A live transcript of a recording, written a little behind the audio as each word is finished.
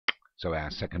So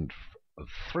our second of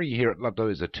three here at Ludlow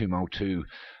is a 2 mile 2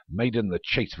 Maiden, the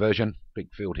chase version. Big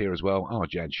field here as well.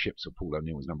 Arjad Ships for Paul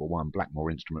O'Neill was number 1.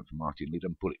 Blackmore Instrument for Martin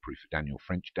Liddon. Bulletproof for Daniel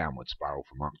French. Downward Spiral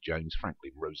for Mark Jones.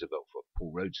 Franklin Roosevelt for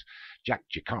Paul Rhodes. Jack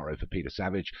Giaccaro for Peter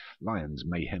Savage. Lions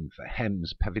Mayhem for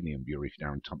Hems. Pavilion Bury for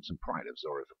Darren Thompson. Pride of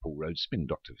Zorro for Paul Rhodes. Spin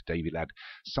Doctor for Davy Ladd.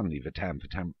 Sunny Vitam for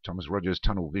Thomas Rogers.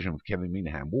 Tunnel Vision for Kevin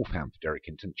Minahan. Wolfhound for Derek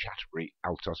Hinton. Chattery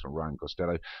Altos for Ryan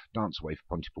Costello. Danceway for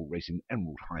Pontypool Racing.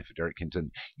 Emerald High for Derek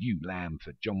Hinton. U Lamb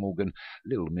for John Morgan.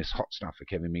 Little Miss Hot Stuff for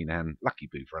Kevin Minahan. Lucky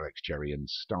Boo for Alex Cherry. And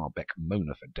Starbeck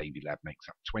Mona for Davy Ladd makes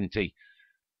up 20.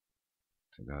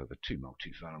 So go over 2 mile 2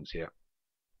 furlongs here.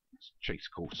 It's chase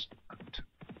course at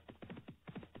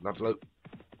Ludlow.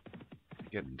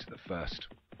 Get into the first.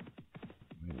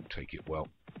 They will take it well.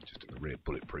 Just at the rear,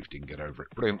 Bulletproof didn't get over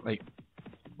it brilliantly.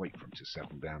 Wait for him to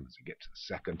settle down as we get to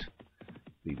the second.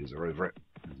 Leaders are over it.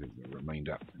 As is the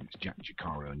remainder. And it's Jack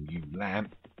Giaccaro and U Lamb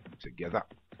together.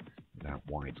 Without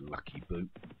wide, Lucky Boo.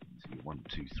 So 1,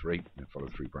 2, 3. Then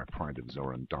followed through by Pride of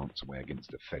Zorro and Dance Away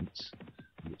against the fence.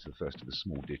 It's the first of the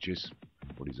small ditches.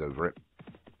 Everybody's over it.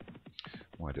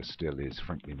 Wider still is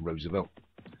Franklin Roosevelt.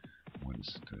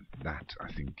 Widest that,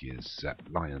 I think, is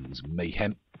Lions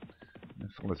Mayhem. They're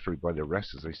followed through by the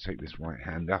rest as they take this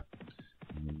right-hander.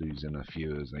 And losing a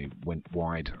few as they went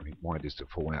wide. I think widest to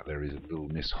fall out there is a Little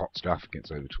Miss Hot Stuff.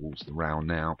 Gets over towards the rail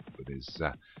now, but is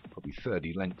probably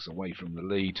 30 lengths away from the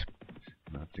lead.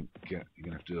 And I think you're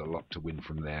going to have to do a lot to win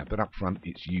from there. But up front,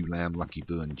 it's U Lamb, Lucky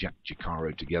Boo, and Jack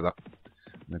Giaccaro together.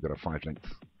 And they've got a 5-length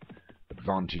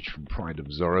advantage from Pride of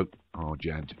Zorro.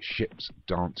 Arjad Ships,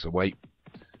 Dance Away.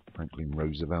 Franklin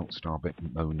Roosevelt, Starbeck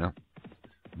Mona.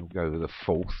 We'll go with the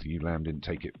fourth. U Lamb didn't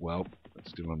take it well, but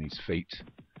still on his feet.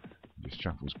 Just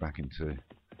shuffles back into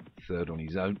third on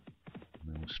his own.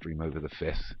 And we'll stream over the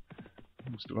fifth.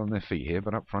 We're still on their feet here,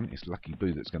 but up front it's Lucky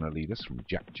Boo that's going to lead us from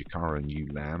Jack Giaccaro and U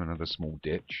Lamb. Another small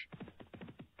ditch.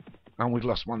 And we've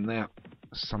lost one there.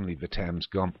 Suddenly Vitam's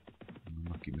gone.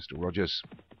 Lucky Mr. Rogers.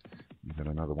 We've got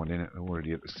another one in it. They're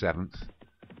already at the 7th.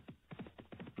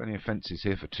 Plenty of fences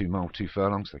here for 2 mile 2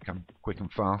 furlongs. They come quick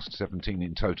and fast. 17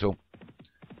 in total.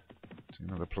 So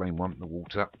another plain one. The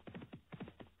water.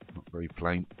 Not very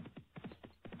plain.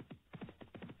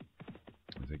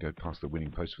 They go past the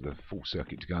winning post with a full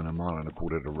circuit to go and 1.25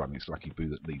 miles to run. It's Lucky Boo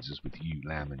that leads us with U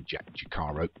Lamb and Jack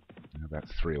Giaccaro. About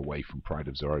 3 away from Pride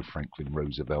of Zorro, Franklin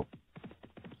Roosevelt,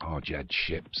 Arjad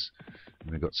Ships.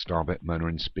 And they've got Starbeck Mona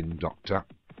and Spin Doctor.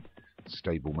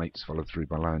 Stablemates followed through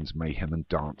by Lions Mayhem and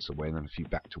Dance Away, and then a few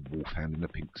back to Wolfhound in the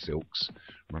Pink Silks,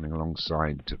 running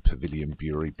alongside to Pavilion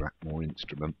Bury, Blackmore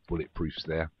Instrument, Bulletproof's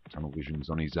there, Tunnel Vision's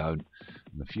on his own,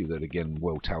 and a few that again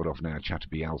well tailed off now,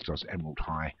 Chatterby Altos, Emerald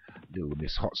High, Little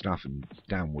Miss Hot Stuff and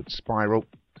Downward Spiral.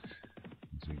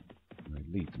 They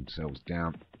lead themselves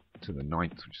down to the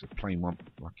 9th, which is a plain one.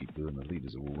 Lucky Boo and the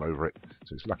leaders are all over it.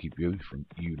 So it's Lucky Boo from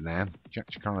U Lamb, Jack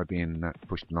Giaccaro being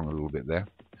pushed along a little bit there.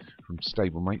 From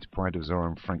Stablemates, Pride of Zorro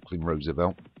and Franklin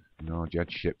Roosevelt, and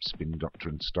Arjad Ships, Spin Doctor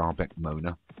and Starbeck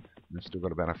Mona. And they've still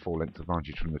got about a 4-length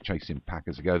advantage from the chasing pack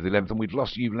as they go to the 11th, and we've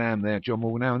lost U Lamb there. John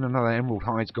Morgan now, and another Emerald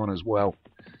High's gone as well.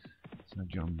 So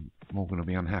John Morgan will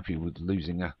be unhappy with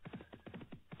losing a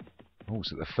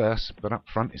horse at the first, but up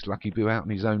front it's Lucky Boo out on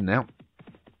his own now.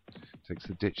 Takes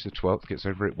the ditch, the 12th, gets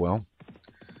over it well.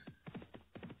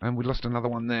 And we lost another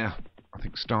one there. I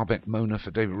think Starbeck Mona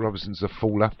for David Robertson's the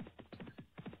faller.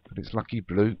 But it's Lucky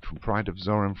Blue from Pride of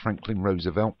Zorro and Franklin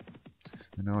Roosevelt.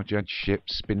 And Arjad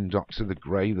Ships, Spin Doctor, the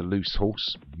grey, the loose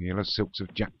horse. The Yellow Silks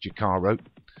of Jack Giaccaro.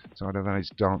 Side of that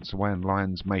is Dance Away and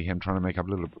Lions Mayhem trying to make up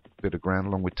a little bit of ground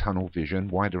along with Tunnel Vision.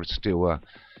 Wider is still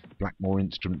Blackmore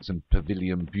Instruments and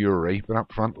Pavilion Bury. But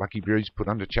up front, Lucky Bury's put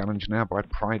under challenge now by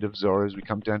Pride of Zorro as we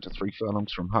come down to 3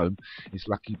 furlongs from home. It's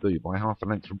Lucky Boo by half a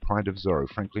length from Pride of Zorro.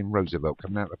 Franklin Roosevelt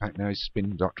coming out of the pack now is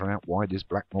Spin Doctor. Out wide is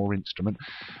Blackmore Instrument.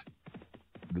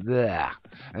 There.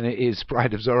 And it is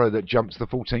Pride of Zorro that jumps the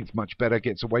 14th much better,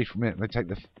 gets away from it. They take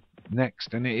the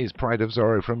next, and it is Pride of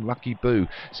Zorro from Lucky Boo.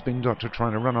 Spin Doctor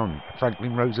trying to run on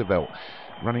Franklin Roosevelt.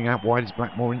 Running out wide is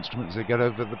Blackmore Instruments. They get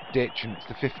over the ditch, and it's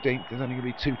the 15th. There's only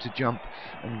going to be 2 to jump.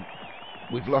 And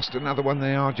we've lost another one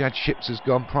there. Arjad Ships has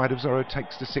gone. Pride of Zorro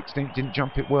takes the 16th. Didn't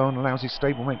jump it well and allows his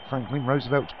stablemate Franklin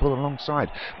Roosevelt to pull alongside.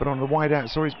 But on the wide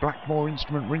outside is Blackmore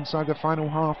Instrument. We're inside the final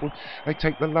half. They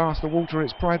take the last. The water.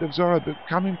 It's Pride of Zorro. But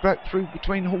coming back through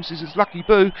between horses is Lucky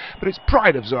Boo. But it's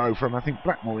Pride of Zorro from, I think,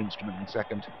 Blackmore Instrument in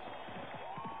second.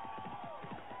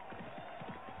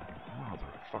 Rather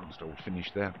a fast old finish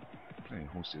there. Playing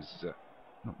horses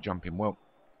not jumping well.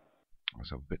 I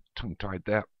was a bit tongue-tied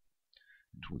there.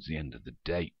 Towards the end of the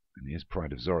day, and here's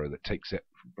Pride of Zorro that takes it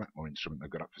from Blackmore Instrument. They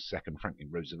got up for second. Franklin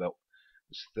Roosevelt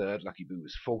was third. Lucky Boo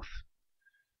was fourth.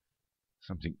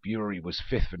 Something Bury was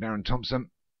 5th for Darren Thompson.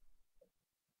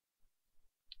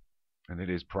 And it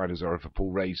is Pride Azora for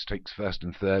Paul Rays, takes 1st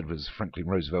and 3rd, as Franklin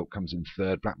Roosevelt comes in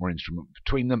 3rd. Blackmore Instrument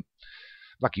between them.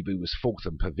 Lucky Boo was 4th,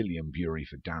 and Pavilion Bury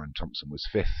for Darren Thompson was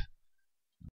 5th.